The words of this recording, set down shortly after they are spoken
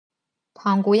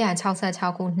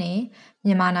1966ခုနှစ်မြ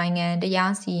န်မာနိုင်ငံတ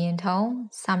ရားစီရင်ထုံး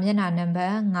စာမျက်နှာနံပါ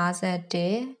တ်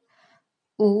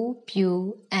51ဦးပြူ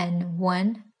and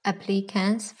 1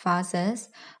 applicants versus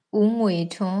ဦးငွေ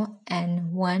ထွန်း and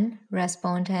 1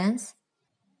 respondents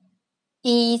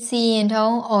ဤစီရင်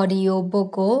ထုံး audio book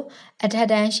ကိုအထက်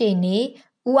တန်းရှေ့နေ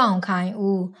ဦးအောင်ခိုင်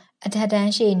ဦးအထက်တ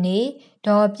န်းရှေ့နေ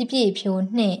ဒေါ်ပြည့်ပြည့်ဖြိုး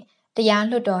နှင့်တရား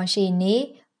လွှတ်တော်ရှေ့နေ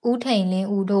ဦးထိန်လင်း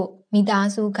ဦးတို့မိသား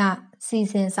စုကစီ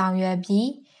စဉ်ဆောင်ရွက်ပြီး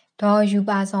ဒေါ်ယူ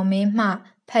ပါစောမင်းမှ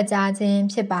ဖတ်ကြားခြင်း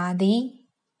ဖြစ်ပါသည်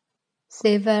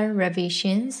Civil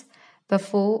Revisions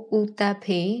before ဦးသက်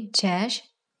ဖေ Judge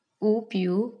ဦး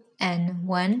ပြူ and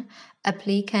 1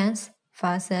 applicants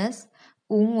versus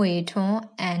ဦးငွေထွန်း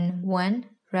and 1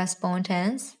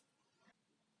 respondents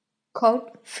Court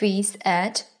Fees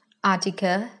Act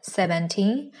Article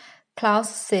 17 Clause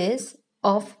 6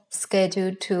 of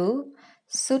Schedule 2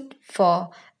 suit for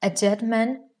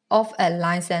adjustment of a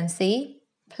licensee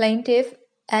plaintiff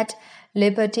at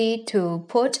liberty to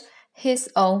put his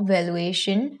own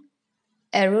valuation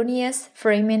erroneous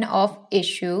framing of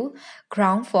issue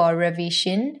ground for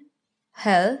revision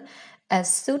held a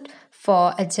suit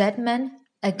for adjustment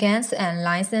against a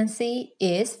licensee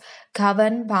is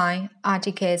governed by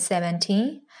Article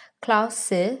 17 Clause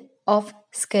 6 of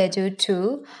Schedule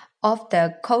 2 of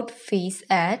the Court Fees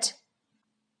Act.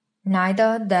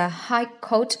 Neither the High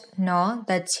Court nor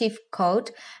the Chief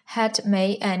Court had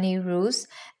made any rules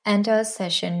under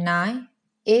Section 9.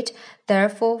 It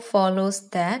therefore follows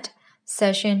that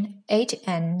Section 8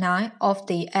 and 9 of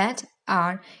the Act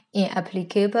are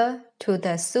inapplicable to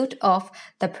the suit of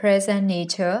the present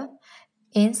nature.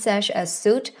 In such a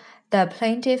suit, the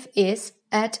plaintiff is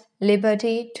at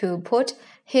liberty to put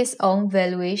his own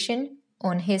valuation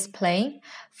on his claim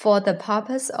for the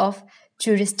purpose of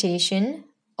jurisdiction,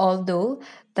 although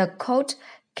the court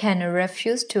can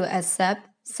refuse to accept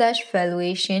such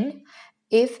valuation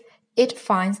if it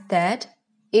finds that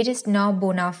it is not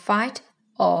bona fide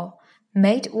or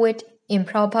made with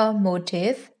improper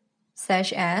motive,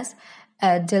 such as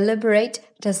a deliberate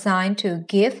design to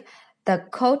give the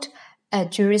court a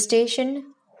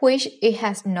jurisdiction which it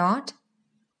has not.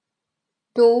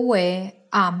 Doorway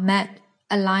Ahmed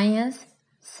Alliance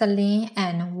Salim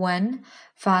and 1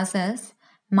 versus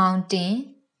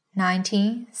Mountain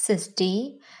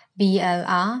 1960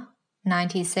 BLR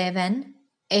 97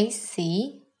 HC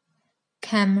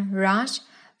Camraj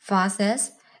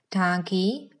versus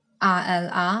Dagi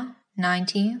RLR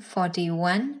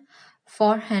 1941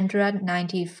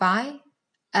 495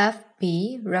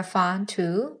 FB referred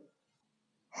to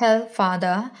Hell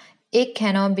further, it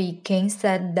cannot be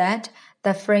gainsaid that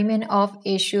the framing of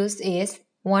issues is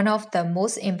one of the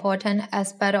most important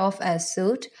aspects of a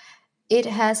suit. It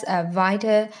has a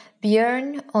vital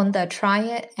bearing on the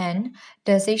trial and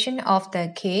decision of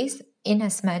the case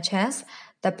inasmuch as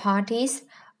the parties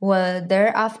will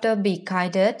thereafter be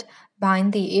guided by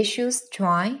the issues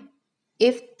tried.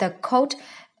 If the court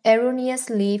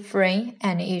erroneously frame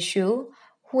an issue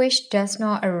which does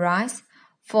not arise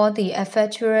for the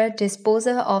effectual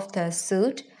disposal of the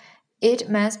suit, it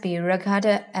must be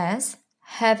regarded as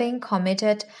having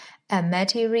committed a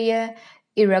material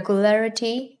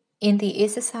irregularity in the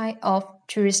exercise of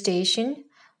jurisdiction,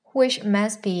 which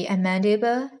must be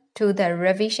amendable to the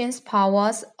revision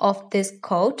powers of this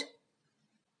court.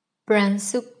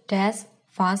 Bransuk Das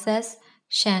versus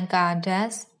Shankar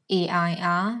Das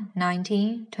AIR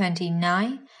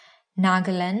 1929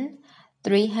 Nagaland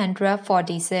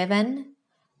 347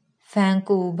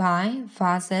 Vancouver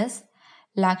versus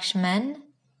Lakshman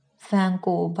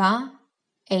Vancouver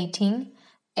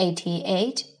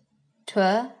 1888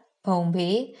 12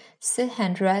 Bombay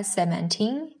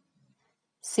 617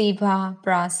 Siva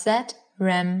Prasad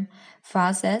Ram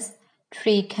versus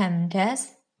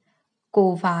Trikamdas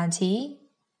Govaji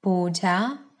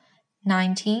Boja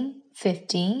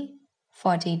 1915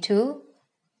 42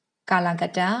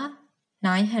 Kalakata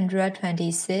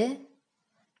 926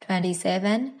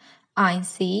 27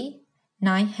 IC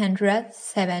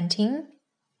 917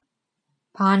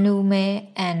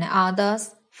 Bhanume and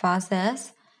others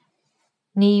versus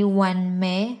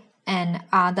Niwanme and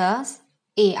others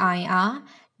AIR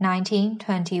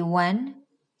 1921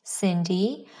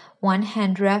 Cindy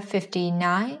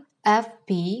 159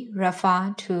 FB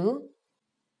referred to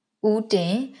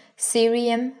Udin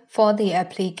Syrian for the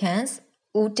applicants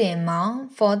Udin Mao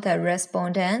for the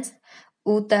respondents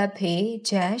Udape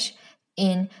Judge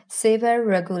in Civil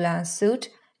Regular Suit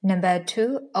number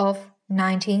 2 of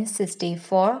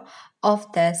 1964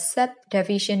 of the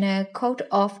Subdivisional Code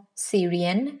of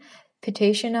Syrian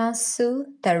petitioners sue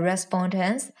the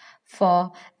respondents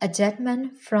for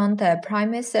adjustment from the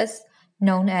premises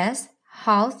known as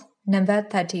house number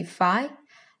 35,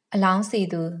 along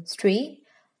Sidu Street,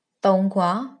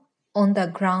 Dongguan, on the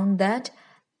ground that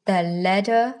the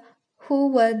latter,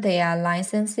 who were their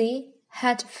licensee,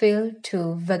 had failed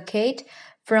to vacate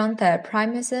from the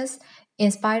premises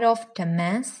in spite of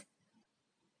demands.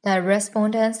 The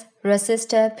respondents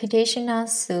resisted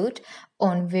petitioner's suit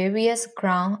on various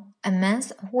grounds,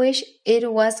 amongst which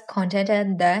it was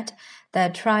contended that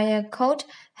the trial court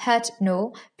had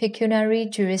no pecuniary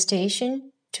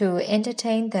jurisdiction to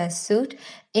entertain the suit,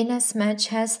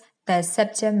 inasmuch as the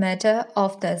subject matter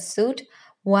of the suit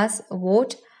was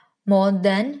worth more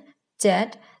than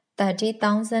just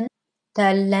 30,000. The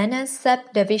Lannan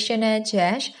subdivisional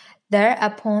judge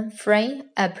thereupon framed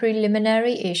a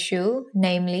preliminary issue,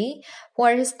 namely,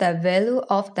 what is the value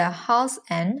of the house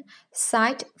and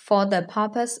site for the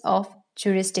purpose of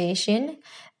jurisdiction,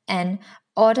 and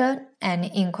ordered an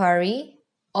inquiry,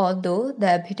 although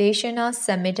the petitioner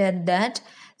submitted that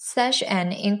such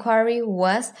an inquiry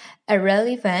was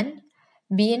irrelevant.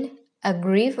 Being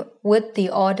aggrieved with the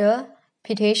order,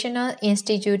 petitioner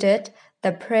instituted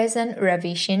the present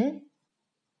revision.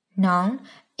 Now,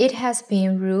 it has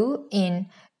been ruled in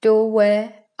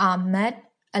Doe Ahmed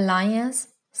Alliance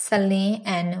Salim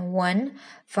and 1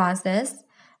 versus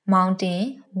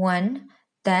Mountain 1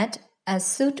 that a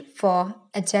suit for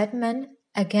adjustment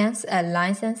against a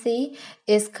licensee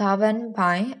is governed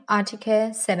by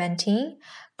Article 17,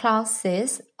 Clause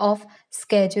 6 of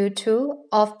Schedule 2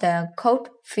 of the Court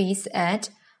Fees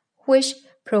Act, which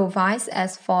provides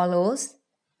as follows.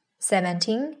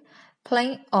 17.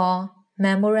 Plain or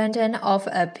memorandum of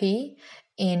appeal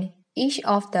in each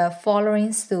of the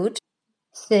following suits.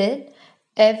 6.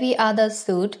 Every other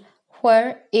suit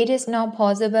where it is not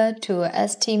possible to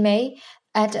estimate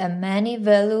at a money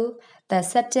value the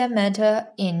subject matter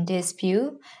in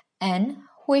dispute, and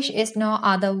which is not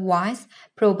otherwise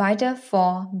provided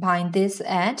for by this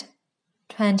Act.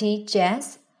 20.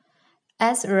 Just.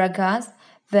 As regards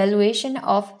valuation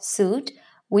of suit,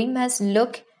 we must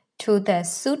look to the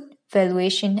Suit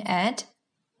Valuation Act.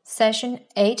 Section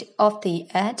 8 of the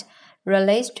Act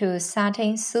relates to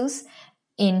certain suits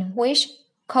in which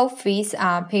court fees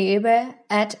are payable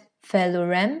ad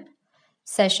valorem.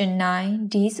 Section 9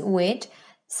 deals with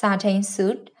certain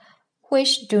suits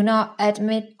which do not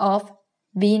admit of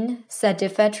being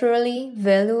satisfactorily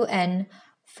valued and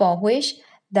for which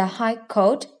the High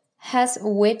Court has,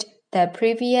 with the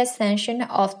previous sanction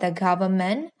of the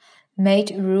government,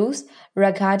 made rules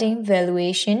regarding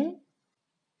valuation.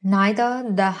 Neither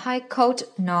the High Court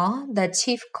nor the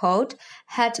Chief Court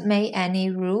had made any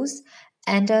rules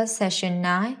under Section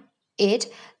 9. It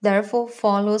therefore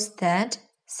follows that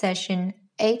Section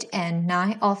 8 and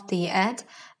 9 of the Act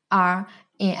are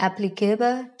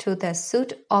inapplicable to the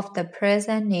suit of the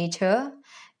present nature.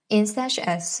 In such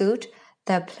a suit,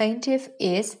 the plaintiff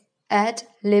is at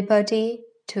liberty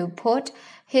to put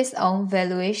his own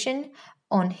valuation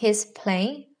on his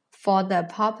claim for the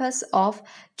purpose of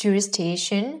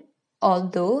jurisdiction,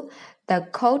 although the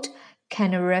court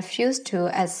can refuse to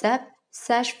accept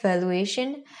such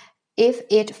valuation if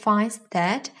it finds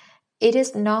that it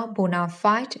is not bona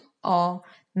fide or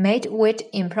made with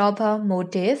improper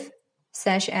motive,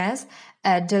 such as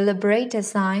a deliberate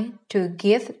design to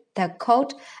give the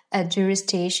court a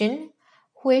jurisdiction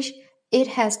which it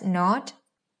has not.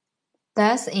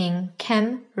 Thus, in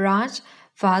Khem Raj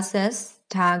versus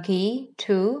Taghi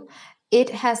 2, it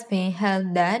has been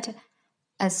held that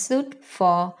a suit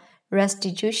for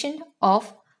restitution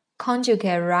of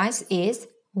conjugal rights is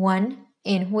one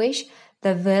in which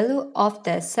the value of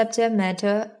the subject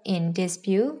matter in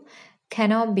dispute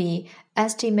cannot be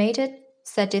estimated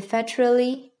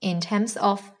satisfactorily in terms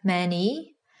of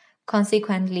money.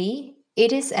 Consequently,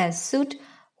 it is a suit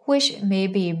which may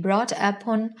be brought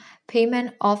upon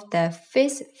payment of the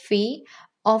fixed fee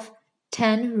of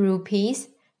 10 rupees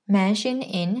mentioned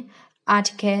in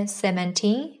Article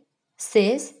 17,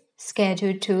 6,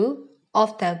 Schedule 2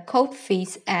 of the Court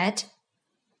Fees Act.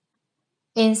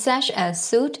 In such a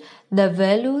suit, the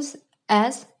values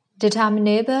as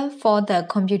determinable for the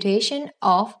computation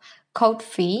of court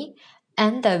fee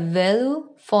and the value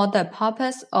for the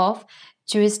purpose of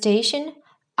jurisdiction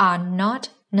are not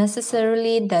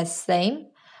necessarily the same.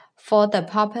 For the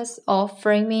purpose of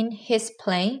framing his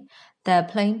claim, the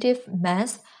plaintiff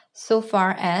must, so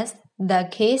far as the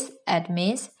case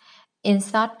admits,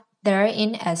 insert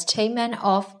therein a statement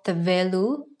of the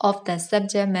value of the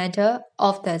subject matter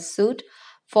of the suit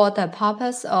for the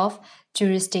purpose of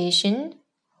jurisdiction,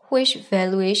 which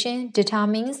valuation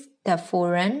determines the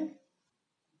forum.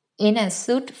 In a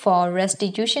suit for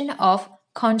restitution of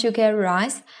conjugal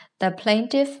rights, the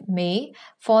plaintiff may,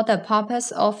 for the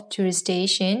purpose of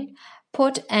jurisdiction,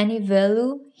 put any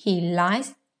value he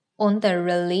likes on the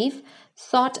relief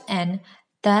sought and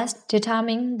thus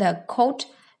determine the court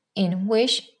in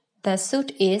which the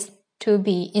suit is to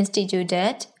be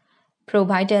instituted,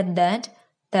 provided that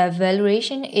the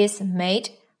valuation is made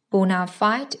bona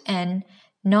fide and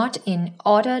not in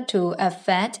order to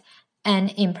effect an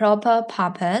improper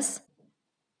purpose.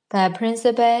 The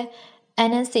principle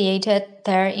enunciated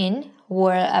therein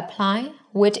will apply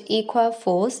with equal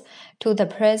force to the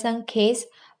present case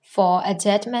for a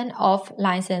judgment of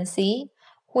licensee,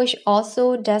 which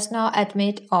also does not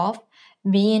admit of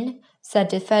being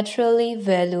satisfactorily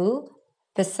valued.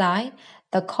 Besides,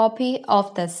 the copy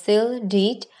of the sale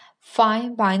deed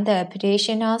filed by the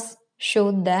petitioners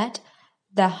showed that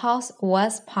the house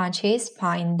was purchased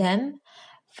by them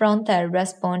from the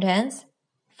respondents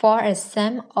for a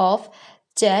sum of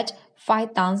just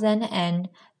 $5,000, and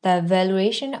the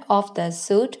valuation of the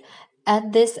suit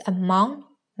at this amount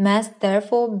must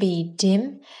therefore be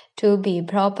deemed to be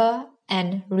proper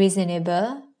and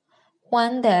reasonable.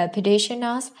 When the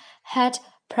petitioners had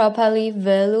properly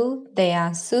valued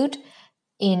their suit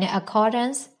in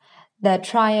accordance, the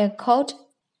trial court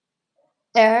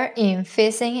erred in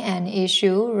fixing an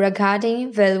issue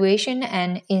regarding valuation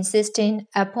and insisting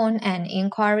upon an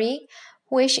inquiry,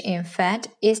 which in fact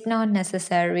is not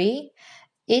necessary.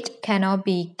 It cannot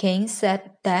be gainsaid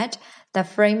that the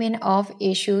framing of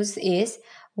issues is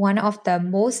one of the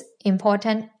most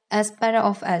important aspects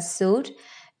of a suit.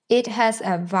 It has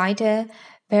a vital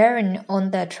bearing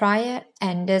on the trial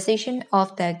and decision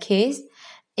of the case,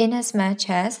 inasmuch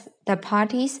as the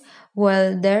parties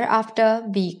will thereafter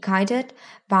be guided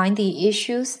by the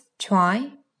issues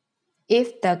tried.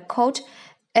 If the court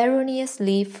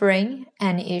erroneously frame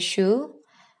an issue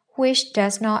which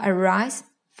does not arise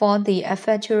for the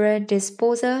effectual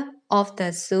disposal of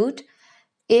the suit,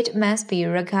 it must be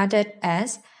regarded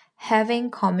as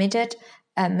having committed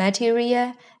a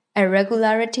material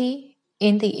irregularity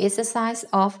in the exercise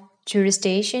of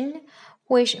jurisdiction,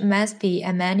 which must be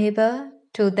amenable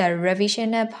to the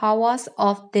revisional powers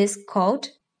of this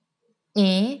court.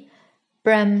 In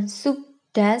Brahmsuk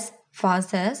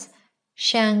vs.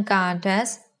 Shankar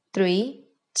 3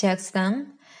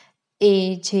 Jackson,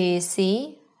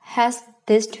 AJC has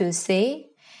this to say: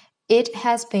 it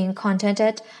has been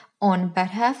contended on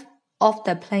behalf of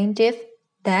the plaintiff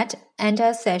that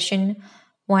under Section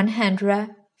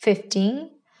 115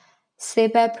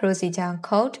 Civil Procedure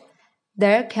Code,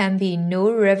 there can be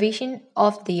no revision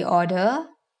of the order.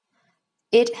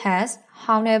 It has,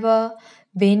 however,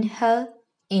 been held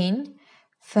in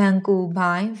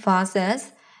Vangubai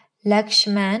vs.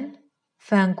 Lakshman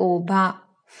Vangubai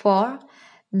 4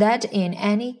 that in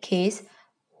any case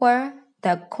where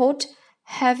the court,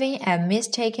 having a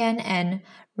mistaken and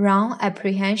wrong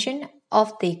apprehension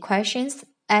of the questions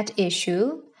at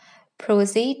issue,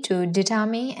 proceed to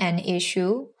determine an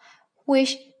issue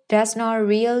which does not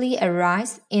really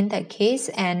arise in the case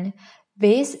and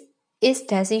base its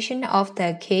decision of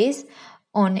the case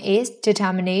on its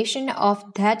determination of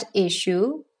that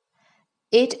issue,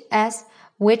 it acts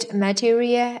with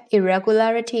material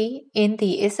irregularity in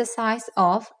the exercise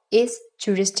of its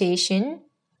jurisdiction.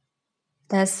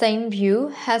 The same view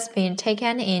has been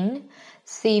taken in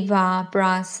Siva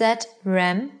Prasad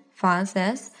Ram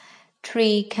vs.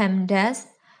 Trikamdas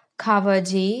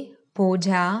Kavaji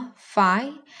Boja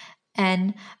 5,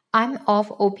 and I'm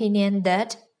of opinion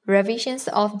that revisions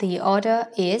of the order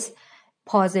is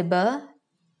possible.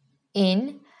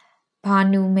 In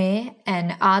Bhanume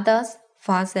and others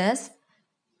vs.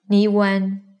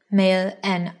 Niwan Mail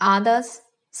and others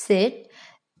said,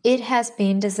 it has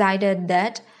been decided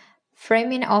that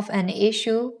framing of an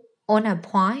issue on a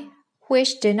point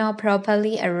which did not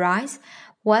properly arise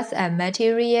was a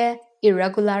material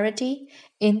irregularity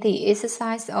in the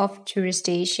exercise of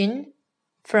jurisdiction,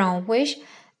 from which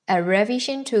a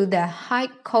revision to the High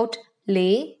Court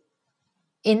lay.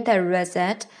 In the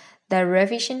result, the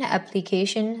revision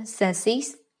application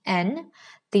ceases, and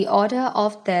the order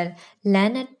of the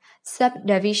Learned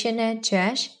Subdivisional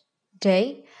Judge,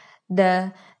 date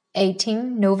the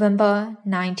 18th November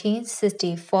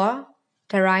 1964,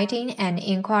 directing an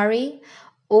inquiry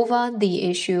over the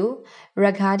issue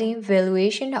regarding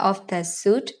valuation of the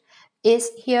suit,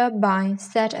 is hereby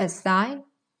set aside,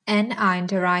 and I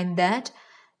direct that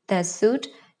the suit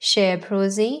shall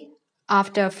proceed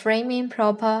after framing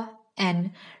proper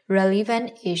and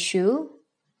relevant issue.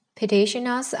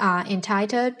 Petitioners are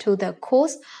entitled to the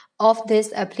cost of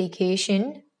this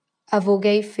application.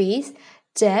 Advocate fees,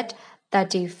 Jet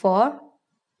 34,